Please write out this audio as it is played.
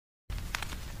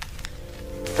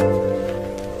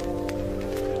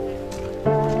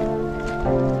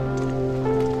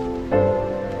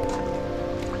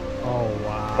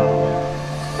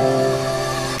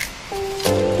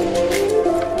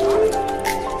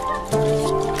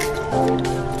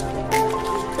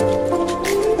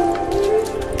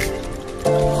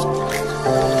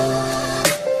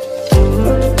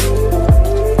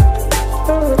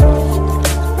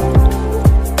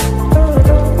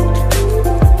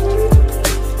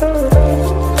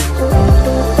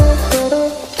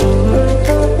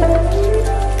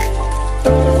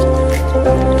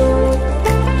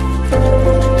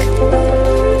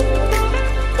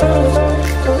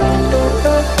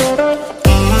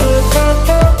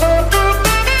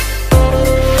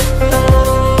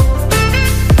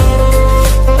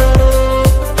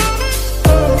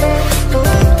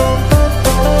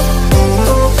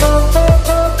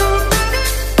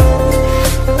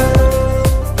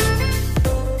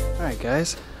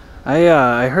guys.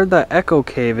 I heard that Echo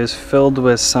Cave is filled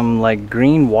with some like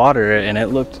green water, and it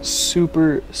looked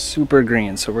super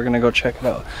green. So we're gonna go check it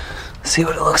out, see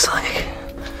what it looks like.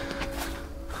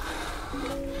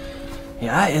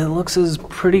 Yeah, it looks as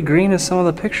pretty green as some of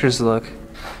the pictures look.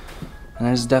 And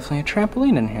there's definitely a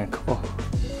trampoline in here. Cool.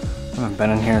 I haven't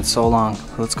been in here in so long.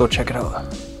 Let's go check it out.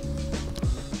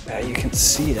 Yeah, you can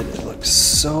see it. It looks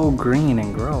so green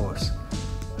and gross.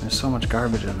 There's so much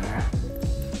garbage in there.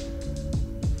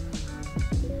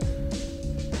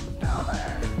 Down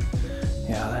there.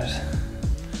 Yeah,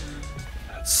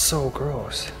 that's so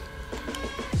gross.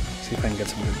 See if I can get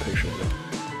some good pictures of it.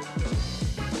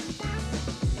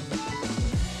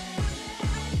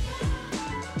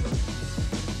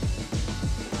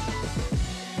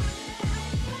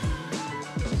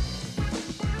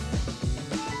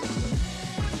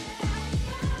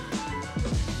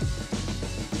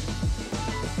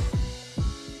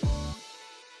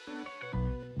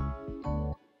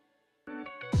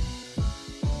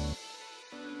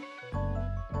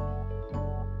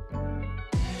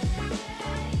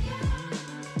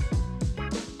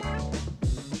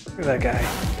 Look at that guy.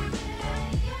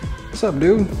 What's up,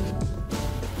 dude?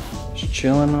 Just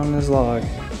chilling on this log.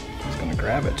 He's gonna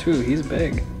grab it too. He's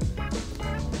big.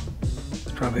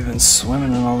 He's probably been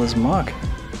swimming in all this muck.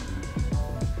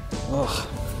 Ugh.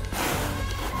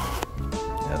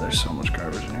 Yeah, there's so much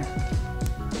garbage in here.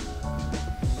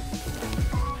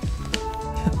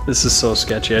 This is so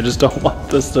sketchy. I just don't want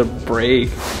this to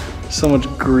break. So much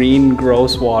green,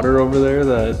 gross water over there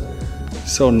that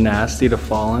it's so nasty to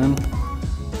fall in.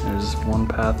 There's one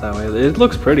path that way. It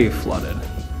looks pretty flooded.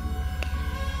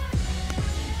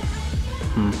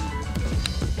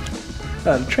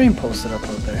 The train posted up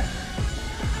out there.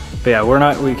 But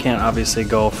yeah, we can't obviously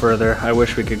go further. I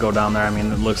wish we could go down there. I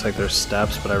mean, it looks like there's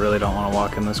steps, but I really don't want to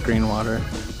walk in this green water.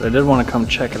 But I did want to come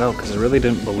check it out because I really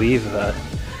didn't believe that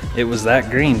it was that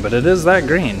green, but it is that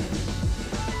green.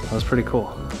 That was pretty cool.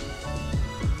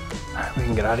 All right, we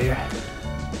can get out of here.